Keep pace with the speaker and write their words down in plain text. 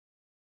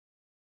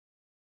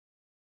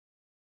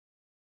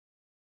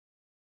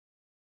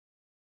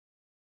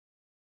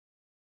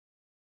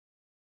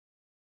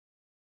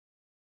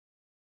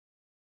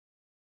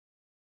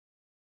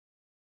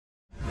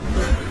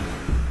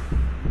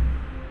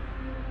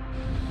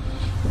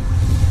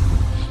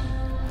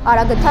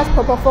Արագընթաց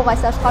փոփոխվող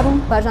այս աշխարհում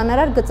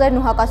բաժանարար գծերն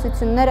ու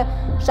հակասությունները,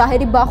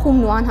 շահերի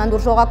բախումն ու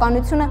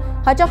անհանդուրժողականությունը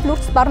հաճախ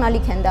լուրջ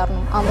սպառնալիք են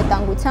դառնում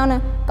անվտանգությանը,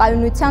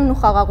 կայունությանն ու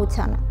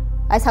խաղաղությանը։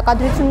 Այս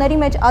հակադրությունների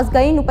մեջ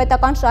ազգային ու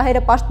պետական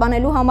շահերը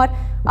պաշտպանելու համար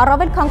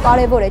առավել քան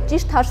կարևոր է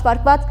ճիշտ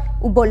հաշվարկված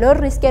ու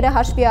բոլոր ռիսկերը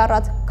հաշվի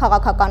առած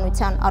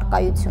քաղաքականության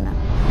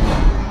առկայությունը։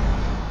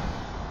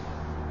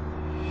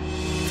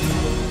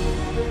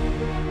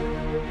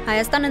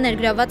 Հայաստանը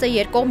ներգրավված է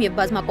երկկողմ եւ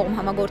բազմակողմ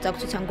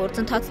համագործակցության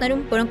գործընթացներում,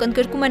 որոնք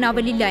ընդգրկում են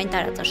ավելի լայն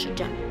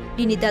տարածաշրջան։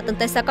 Լինի դա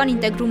տնտեսական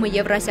ինտեգրումը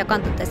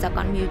Եվրասիական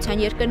տնտեսական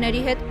միության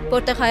երկրների հետ,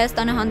 որտեղ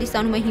Հայաստանը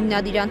հանդիսանում է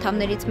հիմնադիր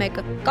անդամներից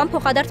մեկը, կամ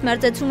փոխադարձ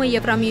մերձեցումը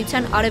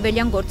Եվրամիության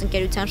արևելյան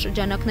գործընկերության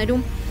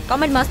շրջանակներում,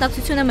 կամ էլ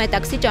մասնակցությունը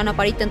Մետաքսի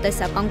ճանապարհի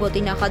տնտեսական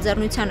գոտի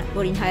նախաձեռնությանը,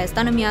 որին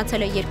Հայաստանը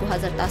միացել է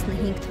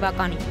 2015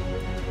 թվականին։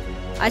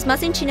 Այս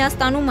մասին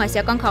Չինաստանում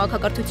ասիական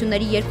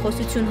քաղաքակրթությունների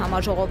երկխոսություն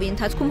համաժողովի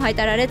ընթացքում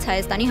հայտարարեց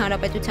Հայաստանի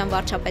Հանրապետության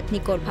վարչապետ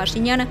Նիկոլ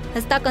Փաշինյանը,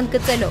 հստակ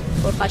ընդգծելով,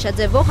 որ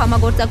խաչաձևող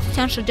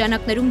համագործակցության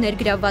շրջանակներում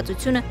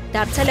ներգրավվածությունը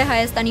դարձել է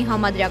Հայաստանի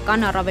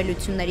համադրական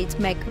առավելություններից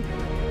մեկը։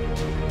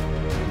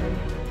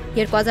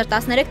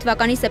 2013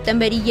 թվականի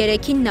սեպտեմբերի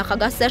 3-ին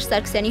նախագահ Սերժ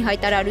Սարգսյանի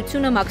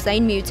հայտարարությունը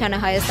Մաքսային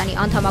միությանը Հայաստանի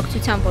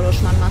անդամակցության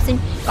որոշման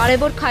մասին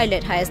կարևոր քայլ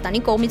էր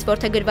Հայաստանի կողմից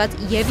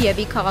որդեգրված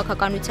եւ-եւի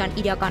քաղաքականության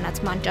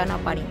իրականացման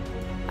ճանապարհին։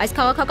 Այս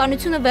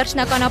քաղաքականությունը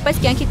վերջնականապես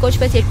կյանքի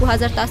կոչվեց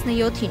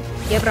 2017-ին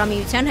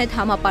Եվրամիության հետ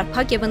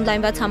համապարփակ եւ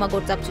ընդլայնված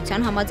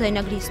համագործակցության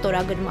համաձայնագրի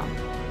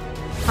ստորագրմամբ։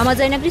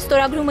 Համաձայնագրի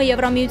ստորագրումը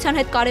Եվրամիության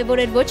հետ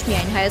կարևոր էր ոչ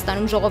միայն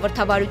Հայաստանում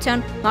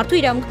ժողովրդավարության, մարդու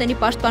իրավունքների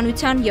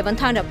պաշտպանության եւ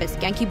ընդհանրապես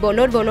կյանքի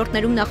բոլոր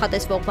ոլորտներում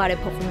նախատեսվող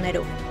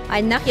բարեփոխումներով։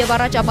 Այն նախ եւ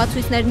առաջ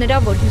ապացույցներ նրա,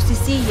 որ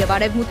հյուսիսի եւ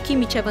արևմուտքի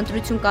միջև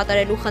ընտրություն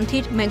կատարելու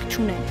խնդիր մենք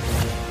չունենք։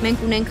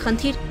 Մենք ունենք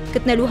խնդիր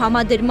գտնելու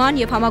համադրման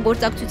եւ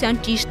համագործակցության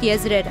ճիշտ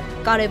եզրերը,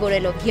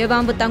 կարևորելով եւ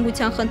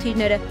անվտանգության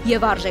խնդիրները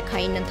եւ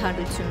արժեքային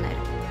ընդհանրությունները։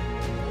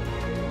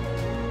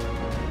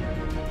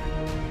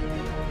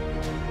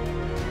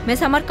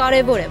 Մեզ համար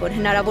կարևոր է, որ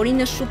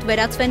հնարավորինս շուտ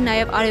վերացվեն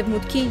նաև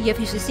արևմուտքի եւ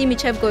հյուսիսի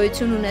միջև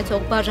գոյություն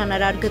ունեցող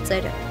բաժանարար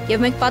գծերը,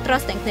 եւ մենք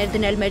պատրաստ ենք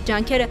ներդնել մեր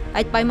ջանքերը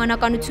այդ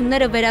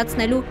պայմանականությունները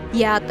վերացնելու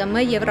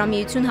ԵԱՏՄ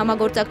Եվրամիություն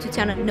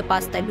համագործակցությանը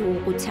նպաստելու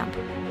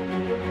ուղղությամբ։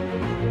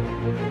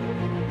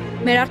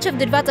 Մեր առջև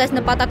դրված այս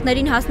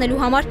նպատակներին հասնելու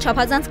համար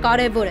չափազանց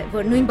կարևոր է,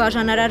 որ նույն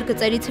բաժանարար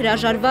գծերից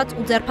հրաժարված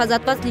ու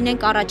ձերբազատված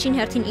լինենք առաջին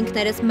հերթին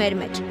ինքներս մեր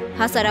մեջ,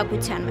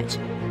 հասարակության մեջ։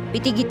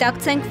 Պիտի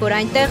գիտակցենք, որ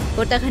այնտեղ,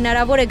 որտեղ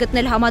հնարավոր է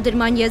գտնել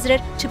համադրման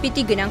եզրեր,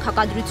 չպիտի գնանք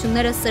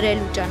հակադրությունները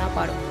սրելու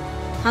ճանապարհով։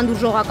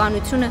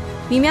 Հանդուրժողականությունը,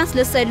 միմյանց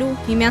լսելու,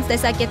 միմյանց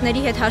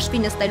տեսակետների հետ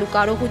հաշվի նստելու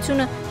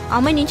կարողությունը,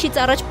 ամեն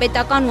ինչից առաջ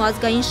պետական ու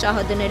ազգային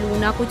շահը դնելու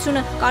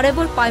ունակությունը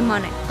կարևոր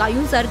պայման է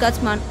կայուն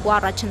զարգացման ու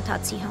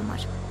առաջընթացի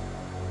համար։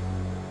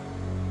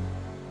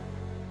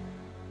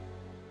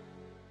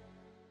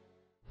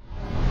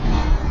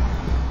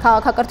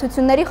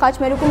 Քաղաքակրթությունների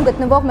խաչմերուկում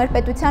գտնվող մեր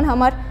պետության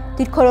համար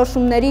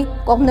դիրքորոշումների,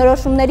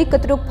 կողմնորոշումների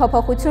կտրուկ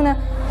փոփոխությունը,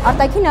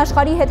 արտաքին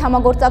աշխարհի հետ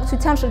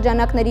համագործակցության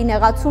շրջանակների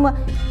նեղացումը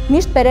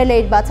միշտ բերել է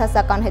իր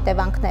բացասական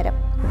հետևանքները։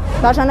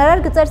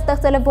 Բաժանարար գծեր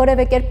ստեղծելը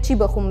որևէ կերպ չի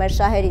բխում մեր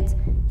շահերից,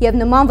 եւ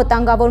նման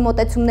վտանգավոր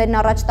մոտեցումներն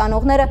առաջ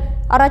տանողները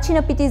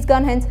առաջինը պիտի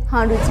զգան հենց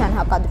հանրության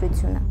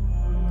հակադրությունը։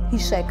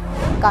 Հիշեք,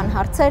 կան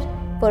հարցեր,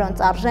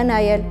 որոնց արժե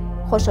նայել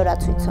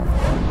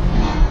խոշորացույցով։